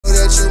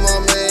that you my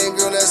main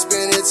girl that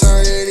spend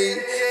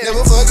eternity.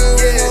 Never fucking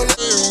with no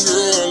lame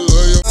girl, I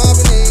love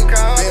your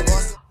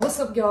company. What's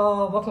up,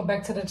 y'all? Welcome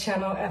back to the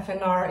channel,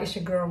 FNR. It's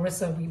your girl,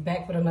 Rissa. We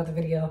back with another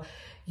video.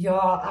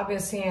 Y'all, I've been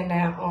seeing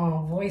that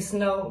voice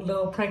note,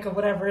 little prank or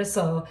whatever.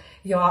 So,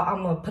 y'all,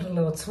 I'm going to put a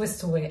little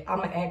twist to it. I'm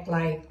going to act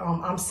like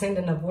I'm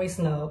sending a voice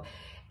note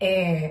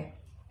and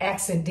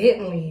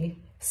accidentally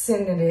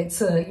sending it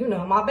to, you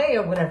know, my bae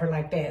or whatever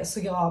like that.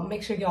 So, y'all,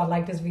 make sure y'all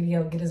like this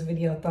video. Give this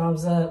video a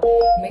thumbs up.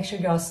 Make sure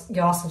y'all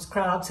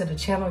subscribe to the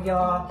channel,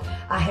 y'all.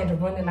 I had to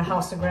run in the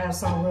house to grab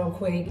something real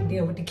quick,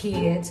 deal with the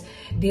kids.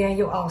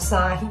 Daniel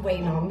outside. He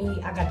waiting on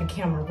me. I got the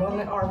camera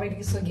rolling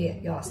already. So, yeah,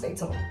 y'all stay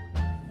tuned.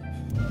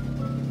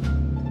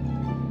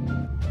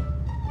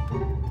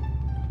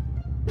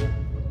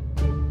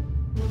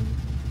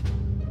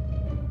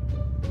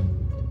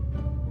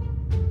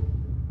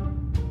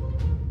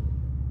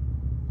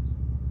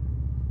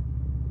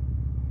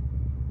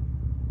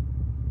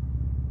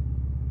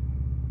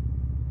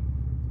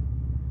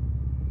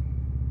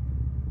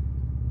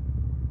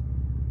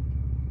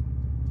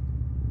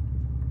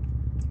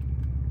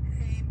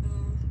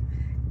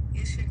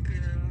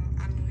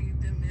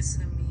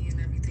 Me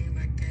and everything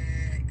like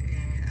that,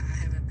 and I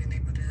haven't been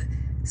able to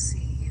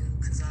see you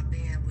because I've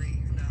been with,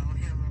 you know,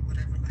 him or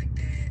whatever like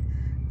that.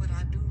 But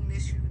I do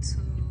miss you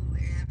too,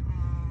 and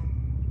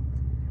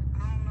I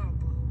don't know,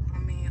 boo. I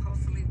mean,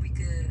 hopefully we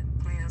could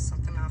plan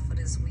something out for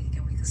this week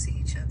and we could see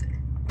each other.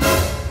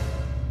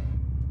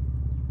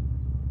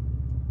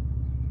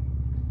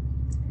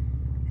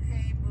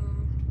 Hey,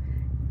 boo,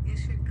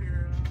 it's your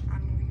girl. I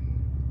know you.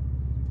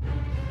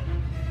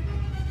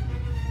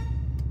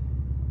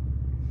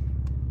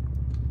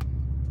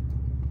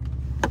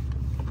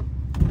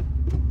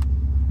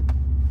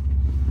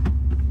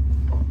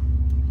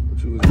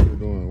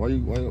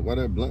 Why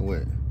that blunt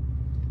wet?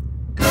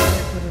 Put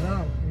it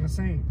out in the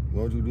sink.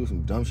 Why would you do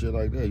some dumb shit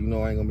like that? You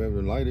know I ain't gonna be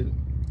able to light it.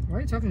 Why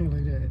are you talking to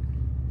me like that?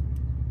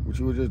 What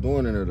you were just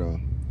doing in there though?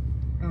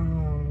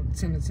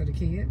 Sending to the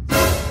kids.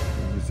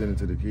 You was sending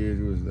to the kids?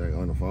 You was like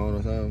on the phone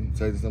or something?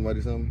 Texting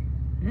somebody something?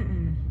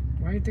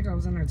 Why do you think I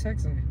was in there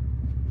texting?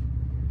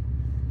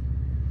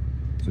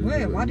 So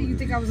why do you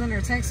think I was in there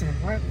texting?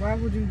 Why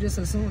would you just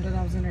assume that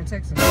I was in there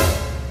texting?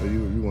 So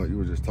you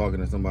were just talking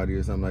to somebody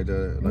or something like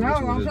that? Like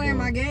no, I'm playing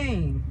my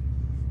game.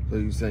 So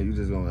you saying you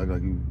just gonna act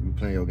like you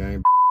playing your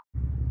game?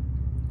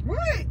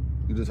 What?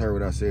 You just heard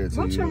what I said to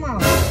you. Watch your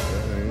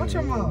mouth. Watch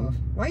your mouth.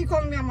 Why you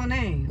calling me out my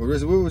name?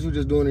 Marissa, what was you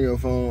just doing in your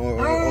phone?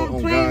 On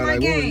playing God? my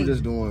game. What was you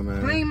just doing,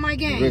 man? Playing my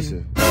game.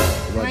 Marissa,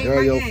 if I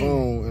grab your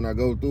phone and I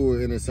go through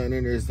it and it's something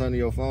in there, it's something in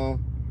your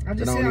phone I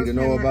that I don't need to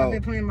know about. I've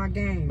been playing my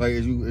game. Like,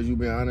 is you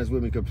being honest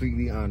with me?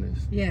 Completely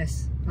honest?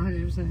 Yes,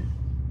 100%.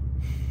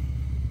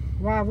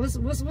 Why? What's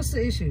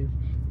the issue?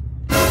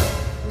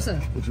 What's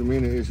up? What you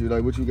mean the issue?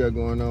 Like, what you got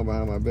going on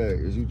behind my back?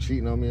 Is you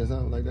cheating on me or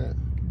something like that?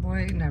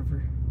 Boy,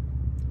 never.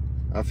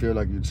 I feel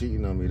like you're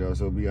cheating on me though.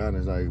 So be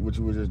honest. Like, what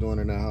you were just doing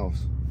in that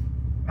house?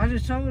 I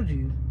just told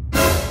you.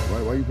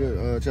 Why you put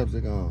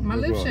chapstick on? My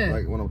lip shut.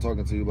 Like when I'm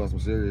talking to you about some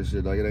serious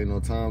shit, like it ain't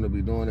no time to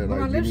be doing that.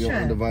 Like, give me your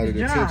undivided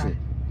It's attention.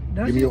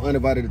 Give me your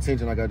undivided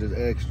attention like I just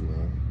asked you,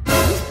 man.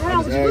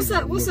 What's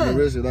up? What's up?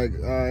 Marissa, like,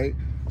 all right.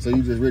 So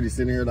you just really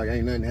sitting here like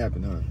ain't nothing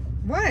happened, huh?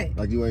 What?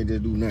 Like you ain't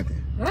just do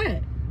nothing.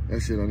 What? That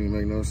shit don't even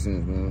make no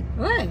sense, man.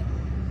 What?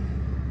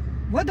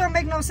 What don't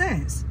make no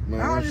sense? Man,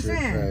 I don't that shit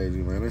understand. crazy,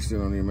 man. That shit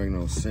don't even make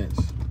no sense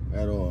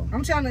at all.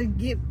 I'm trying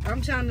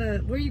to,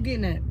 where you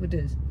getting at with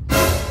this?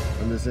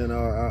 I'm just saying,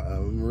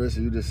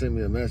 Marissa, you just sent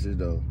me a message,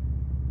 though.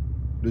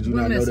 Did you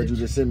not know that you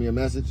just sent me a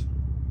message?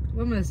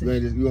 What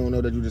message? You don't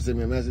know that you just sent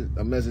me a message?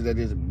 A message that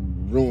just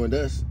ruined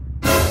us?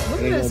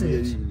 What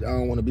message? I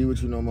don't want to be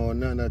with you no more,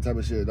 none of that type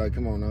of shit. Like,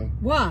 come on now.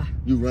 Why?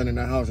 You run in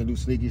the house and do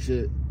sneaky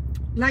shit.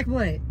 Like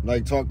what?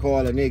 Like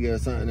call a nigga or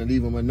something and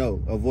leave him a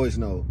note, a voice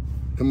note.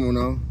 Come on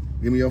now.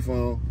 Give me your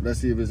phone. Let's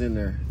see if it's in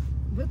there.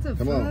 What the fuck?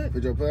 Come on.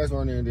 Put your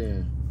password in there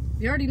then.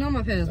 You already know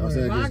my password. I'm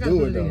saying Why just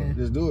do it though.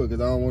 Just do it,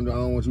 because I don't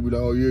want you to be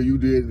like, oh yeah, you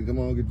did. Come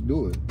on, get to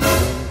do it.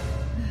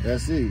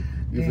 Let's see.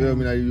 You feel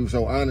me? Like you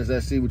so honest.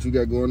 Let's see what you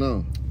got going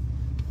on.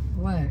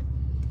 What?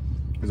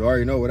 Because I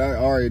already know what I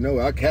already know.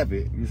 I cap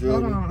it. You feel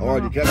me? I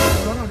already cap it.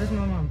 Hold on, this is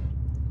my mom.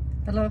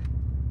 Hello?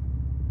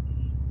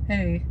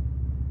 Hey.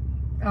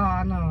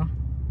 Oh, no.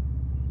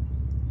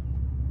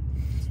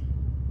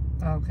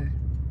 Oh, okay.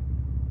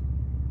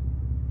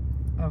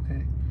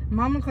 Okay.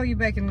 Mom will call you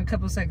back in a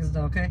couple seconds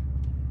though, okay?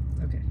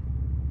 Okay.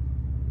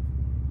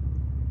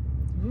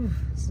 Ooh,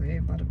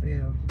 saved by the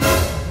bell. What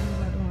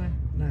was I doing?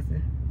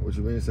 Nothing. What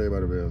you mean saved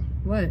by the bell?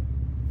 What?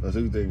 So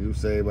you think you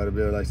saved by the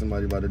bell like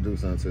somebody about to do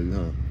something to you,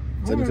 huh?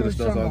 Take me to the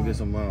store so I can get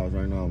some miles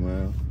right now,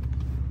 man.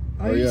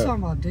 Oh, you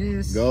talking about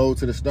this? Go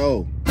to the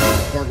store.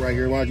 Park right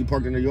here. Why don't you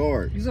park in the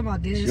yard? You talking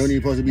about this? You don't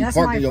even supposed to be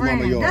parked in your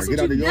mama's yard. Get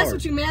out the yard. That's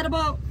what you mad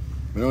about?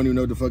 I don't even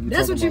know what the fuck you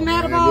That's talking what you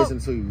about, mad man. about? Listen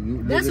to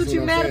you. That's what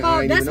you mad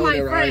about? That's my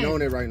friend. I ain't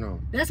on it right now.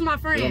 That's my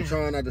friend. I'm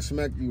trying not to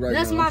smack you right now.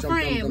 That's my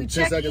friend. We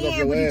check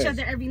in with each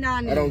other every now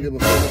and then. I don't give a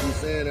fuck what you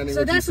saying. That ain't so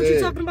what that's you what said.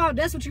 you talking about?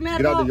 That's what you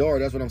mad about? Get out the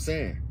yard. That's what I'm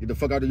saying. Get the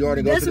fuck out the yard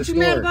and go to the store. That's what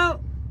you mad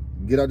about?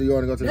 Get out the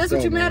yard and go to the store. That's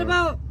what you mad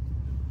about?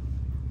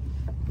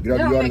 Get out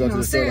the yard and go to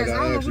the store like I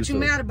don't know what you to.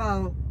 mad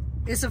about.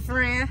 It's a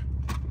friend.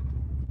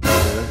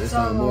 It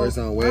sounds more. It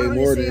sounds way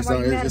more than.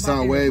 It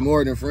sounds way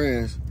more than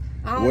friends.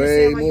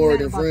 Way more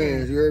than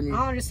friends. You heard me? I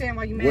don't understand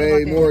why you mad about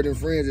that. Way more than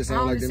friends. It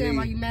sounds like to me. I don't understand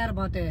why you mad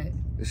about that.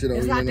 This shit don't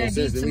it's even not make no that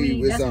sense deep to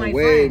me. It sounds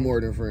way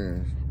more than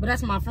friends. But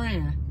that's my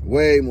friend.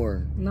 Way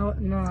more. No, it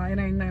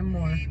ain't nothing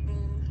more.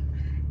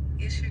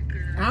 It's your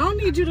girl. I don't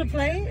need you to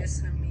play it.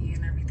 Missing me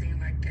and everything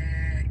like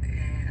that,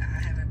 and I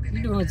haven't been You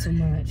able doing to too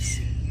much.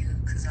 see you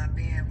because I've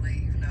been with,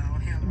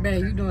 him.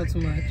 Babe, you doing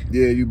too much.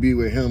 Yeah, you be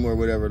with him or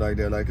whatever like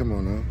that. Like, come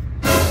on now.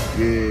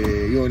 Yeah,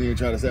 you don't even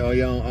try to say, oh,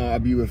 yeah, I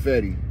be with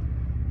Fetty.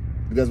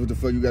 That's what the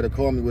fuck you got to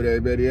call me with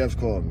everybody else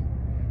called me.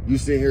 You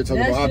sitting here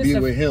talking about I be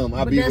with him.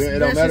 I be with him. It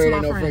don't matter,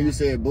 ain't no friend. You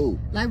said boo.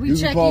 Like we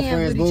check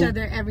in with each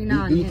other every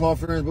now and then. You call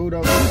friends boo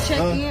though? We check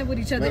in with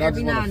each other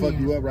every now and then. I just want to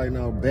fuck you up right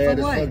now. Bad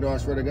as fuck though, I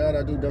swear to God,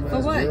 I do dumb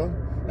ass girl.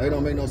 That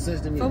don't make no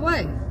sense to me. For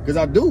what? Because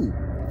I do.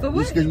 For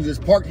what? Because you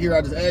just parked here,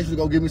 I just asked you to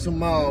go give me some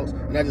miles,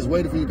 and I just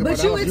waited for you to come out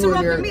the house. But you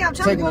interrupted me, I'm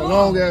trying to taking a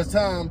long ass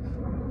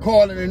time,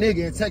 calling a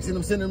nigga and texting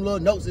him, sending him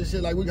little notes and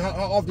shit. Like, how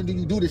often do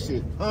you do this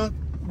shit? Huh?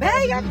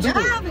 Babe, I'm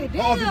driving.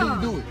 Damn. How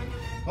often do you do it?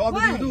 How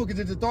often do you do it?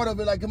 Because the thought of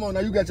it, like, come on now,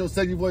 you got your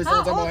sexy voice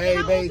on, talking about,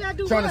 hey,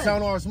 babe, trying to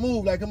sound all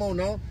smooth. Like, come on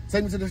now,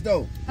 take me to the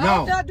store.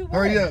 Now,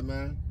 hurry up,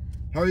 man.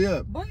 Hurry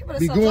up. Boy, you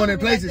be going in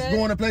places,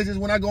 going to places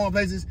when I go in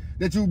places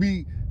that you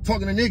be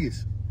talking to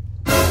niggas.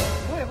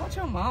 Boy, watch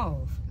your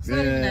mouth. It's not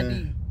even that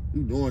deep.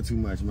 You doing too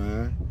much,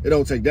 man. It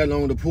don't take that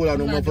long to pull out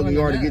no motherfucking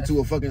yard to get to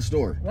a fucking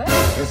store. What?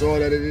 That's all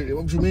that it is.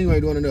 What you mean you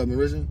ain't doing enough,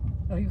 Marissa?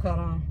 Oh, you caught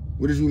on.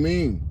 What did you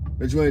mean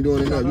that you ain't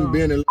doing enough? You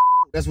been in.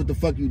 That's what the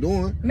fuck you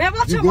doing. Man,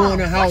 watch your mouth.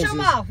 Watch your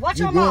mouth. Watch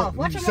your mouth.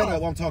 Watch your mouth. Shut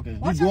up, I'm talking. You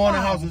go in the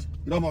houses.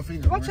 Get off my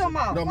fingers. Watch your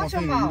mouth. Watch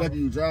your mouth. You lucky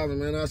you driving,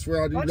 man. I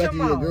swear, you lucky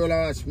you a girl,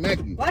 I'll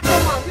smack you. Watch your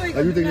mouth. You ain't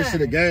gonna you think this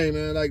shit a game,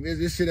 man? Like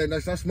this shit,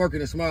 like stop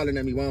smirking and smiling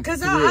at me while I'm.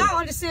 Cause I don't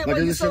understand why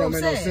you so upset.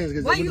 Like this shit don't make no sense.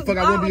 Cause what the fuck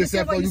I wouldn't be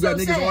upset for? You got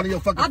niggas all in your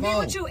fucking phone. I be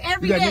with you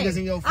every day. You got niggas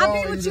in your phone.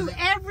 I be with you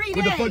every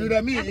day. What the fuck do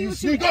that mean? You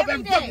sneak up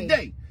every fucking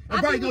day. I'm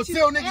probably gonna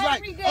tell niggas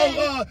like,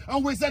 oh,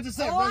 I'm with such and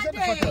such. Bro, shut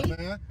the fuck up,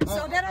 man.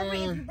 So that don't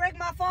mean if you break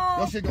my phone,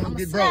 your shit gonna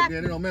get broke,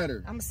 man. It don't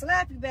matter. I'ma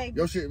slap you, baby.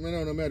 Your shit, man,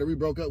 it don't matter. We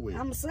broke up with.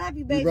 I'ma slap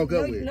you, baby. We broke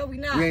up with. No, we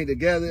not. We ain't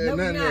together and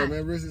nothing there,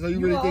 man. So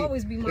you really think,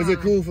 always be mine. Is it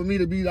cool for me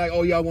to be like,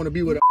 oh, y'all want to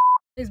be with a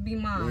always be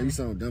mine. Man, you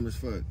sound dumb as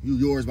fuck. You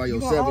yours by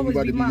yourself and you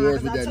about to be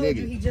yours with that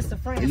nigga. He just a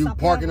friend. And you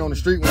parking on the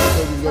street when I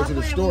told you to go to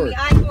the store.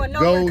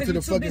 Go to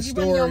the fucking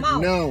store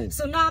now.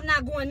 So now I'm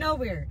not going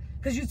nowhere.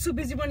 Because you too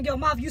busy running your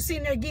mouth. You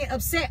sitting there getting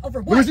upset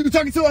over what? You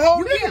talking to a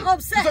whole nigga? You getting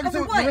upset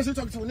over what? You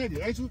talking to a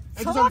nigga, ain't you? Ain't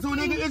you talking to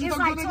a nigga? Ain't you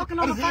talking to a nigga?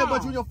 I just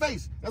headbutt you in your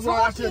face. That's what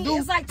I should do.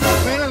 It's like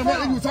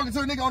man, you talking to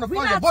a nigga on the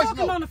phone. Your voice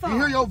note. You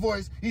hear your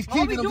voice. He's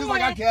keeping them just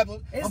like I kept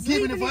him. I'm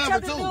keeping it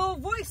forever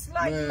too. Voice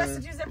like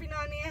messages every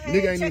now and then.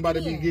 Nigga ain't even about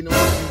to be getting on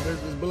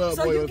this blood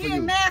boy. So you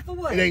getting mad for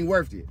what? It ain't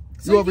worth it.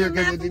 You over here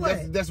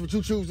because that's what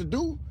you choose to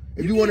do.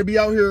 If you want to be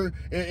out here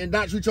and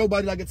not treat your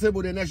body like a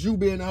temple, then that's you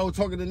being the whole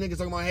talking to niggas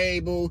talking about, hey,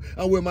 boo,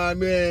 I'm with my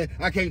man.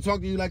 I can't talk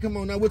to you. Like, come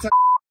on now, what type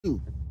of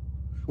you?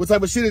 What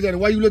type of shit is that? And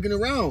why you looking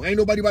around? Ain't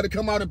nobody about to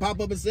come out and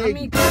pop up and say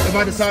if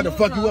I decide to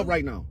fuck you up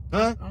right now.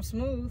 Huh? I'm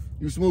smooth.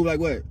 You smooth like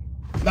what?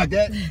 Like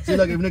that? See,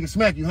 like if a nigga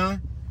smack you, huh?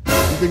 You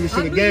think this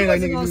shit a game?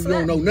 Like, nigga, you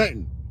don't know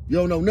nothing. You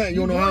don't know nothing.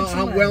 You don't know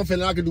how well I'm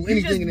feeling. I can do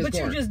anything in this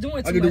car.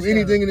 I can do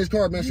anything in this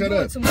car, man. Shut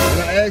up. And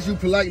I asked you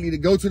politely to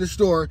go to the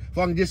store if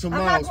I can get some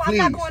miles, please.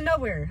 I'm not going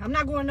nowhere. I'm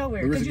not going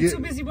nowhere because you're too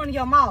busy running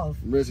your mouth.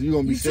 Marissa, you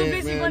gonna be sad, man. You're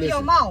too busy running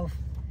your mouth.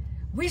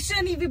 We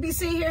shouldn't even be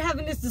sitting here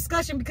having this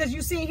discussion because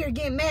you sitting here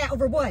getting mad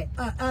over what?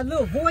 A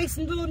little voice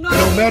and little note. It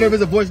don't matter if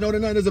it's a voice note or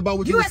nothing. It's about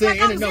what you were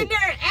saying in the note.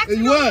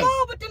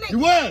 You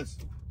was.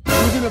 You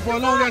was in there for a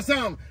long ass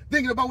time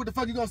thinking about what the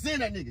fuck you gonna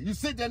send that nigga. You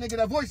sent that nigga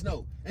that voice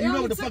note. And you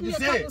know what the fuck you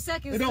said.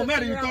 It don't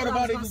matter. You thought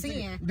about it.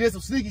 You did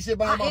some sneaky shit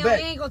behind my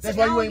back. That's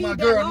why you ain't my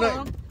girl or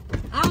nothing.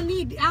 I don't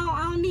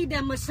need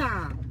that much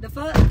time. The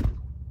fuck?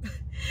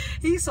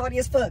 He's salty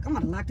as fuck. I'm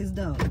gonna lock this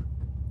door.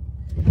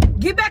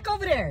 Get back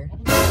over there.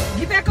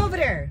 Get back over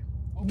there.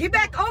 Get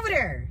back over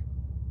there.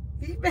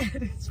 He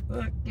mad as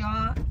fuck,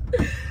 y'all.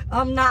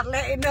 I'm not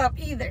letting up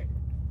either.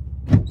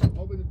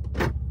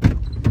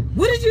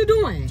 What is you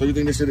doing? So you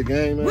think this shit a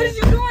game, man? What is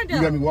you doing, though?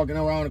 You got me walking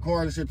around the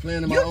car and shit,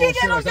 playing in my own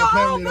shit. I stop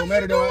playing, it don't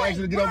matter, though. I asked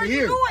you to get over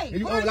here. And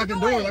you locking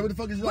doors. Like, what the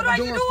fuck is you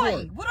locking doors for?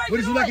 What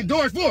is you locking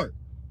doors for?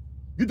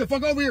 Get the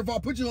fuck over here before I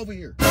put you over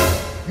here.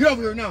 Get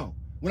over here now.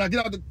 When I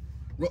get out the...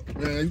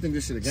 Man, you think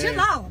this shit a game? Chill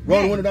out.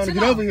 Roll the window down and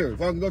get over here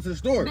if I can go to the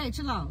store. Man,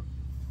 chill out.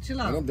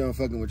 Chill out. Man, I'm done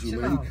fucking with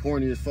you, man. You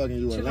corny as fucking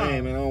you and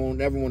lame, man. I don't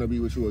ever want to be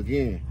with you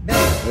again.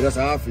 But that's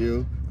how I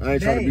feel. I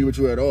ain't trying to be with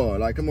you at all.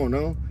 Like, come on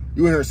now.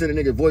 You in here sending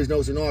nigga voice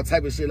notes and all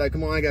type of shit. Like,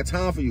 come on, I ain't got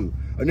time for you.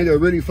 A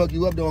nigga really fuck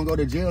you up, though, and go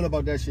to jail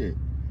about that shit.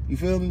 You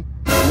feel me?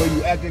 The way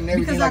you acting and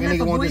everything, like a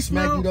nigga want to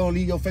smack you, don't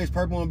leave your face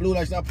purple and blue.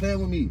 Like, stop playing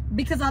with me.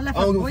 Because I left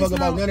I don't give a fuck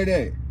about none of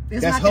that.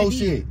 That's whole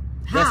shit.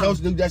 That's whole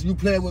shit. That's you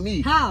playing with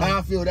me. How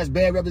I feel that's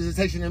bad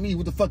representation of me.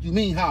 What the fuck you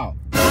mean, how?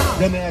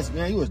 Dumbass,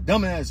 man. You was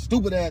dumbass,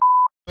 stupid ass.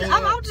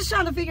 I'm just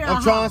trying to figure out.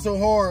 I'm trying so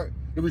hard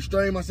to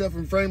restrain myself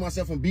and refrain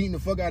myself from beating the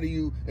fuck out of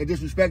you and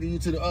disrespecting you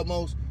to the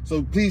utmost.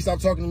 So please stop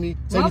talking to me.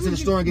 Take me to the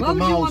store and get the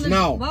mouths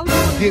now.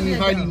 Get me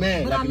highly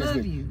mad. But I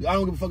love you. I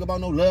don't give a fuck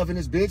about no love in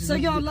this bitch. So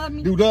you don't love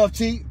me? Do love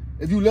cheat?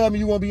 If you love me,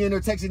 you won't be in there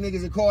texting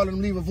niggas and calling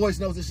them, leaving voice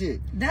notes and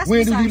shit. That's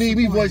when do you leave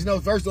me voice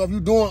notes? First off, you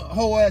doing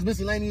whole ass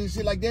miscellaneous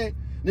shit like that,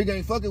 nigga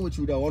ain't fucking with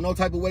you though. Or no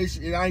type of way,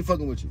 I ain't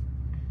fucking with you.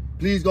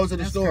 Please go to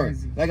the store.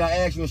 Crazy. Like I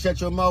asked you, and shut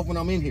your mouth when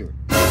I'm in here.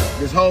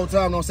 This whole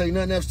time, don't say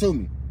nothing else to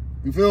me.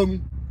 You feel me?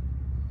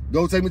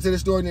 Go take me to the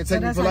store and then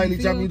take me politely,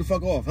 drop me the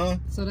fuck off, huh?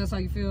 So that's how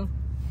you feel?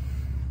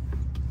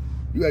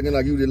 You acting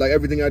like you did, like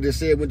everything I just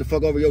said went the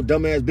fuck over your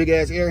dumb ass, big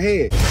ass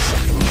airhead.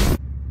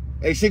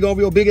 Hey, shit go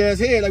over your big ass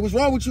head. Like, what's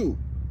wrong with you?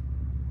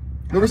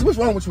 Marissa, what's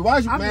wrong with you? Why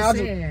is you,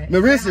 man?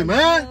 Marissa,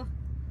 man.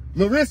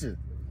 Marissa,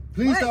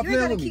 please stop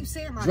playing with me.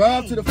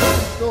 Drive to the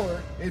fucking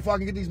store and if I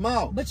can get these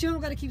mouths. But you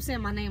don't gotta keep saying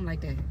my name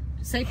like that.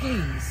 Say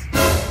please.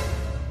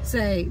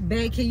 Say,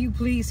 babe, can you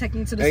please take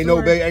me to the store? Ain't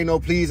no babe, ain't no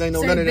please, ain't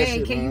no none of that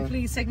shit, can you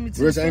please take me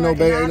to the store? Ain't no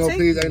babe, ain't no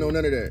please, ain't no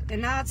none of that.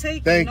 And I'll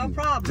take you, no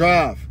problem.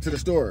 Drive to the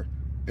store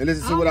and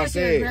listen to what I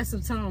said.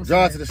 Aggressive tone,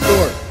 drive to the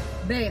store.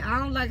 Babe, I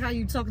don't like how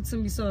you talking to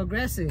me so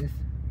aggressive.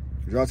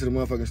 Drive to the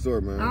motherfucking store,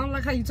 man. I don't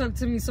like how you talk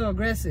to me so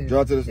aggressive.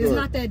 Drive to the store. It's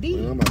not that deep.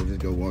 Man, I'm about to just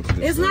go walk to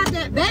the It's store. not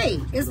that,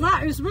 babe. It's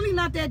not. It's really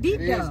not that deep,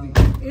 though.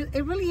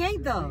 It really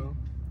ain't, though.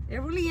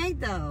 It really ain't,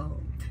 though.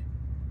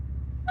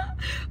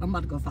 I'm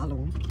about to go follow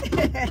him.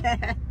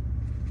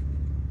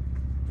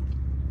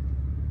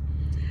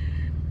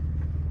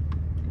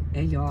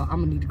 Hey, y'all,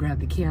 I'm gonna need to grab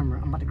the camera.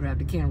 I'm about to grab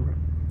the camera.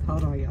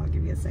 Hold on, y'all.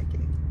 Give me a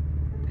second.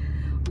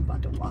 I'm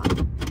about to walk.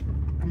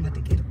 I'm about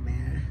to get him, man.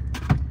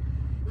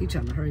 He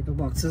trying to hurry up and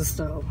walk to the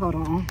stove. Hold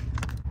on.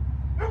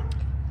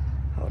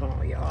 Hold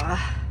on, y'all.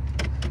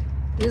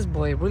 This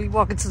boy really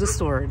walking to the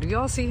store. Do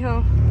y'all see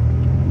him?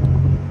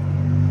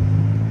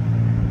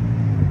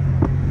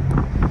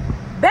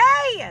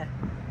 Bae!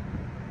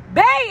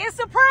 Bae, it's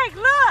a prank.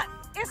 Look!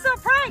 It's a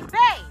prank,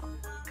 bae.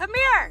 Come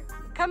here.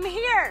 Come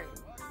here.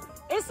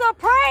 It's a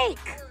prank.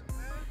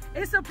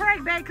 It's a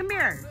prank, babe. Come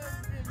here.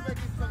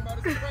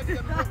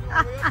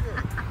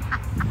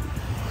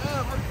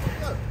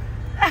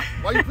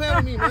 Why you playing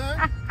with me,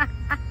 man?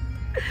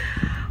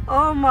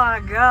 Oh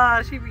my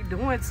gosh, he be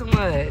doing too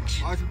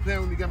much. Why you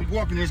playing with me? Got me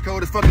walking this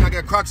cold as fucking. I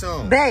got Crocs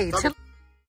on. Babe,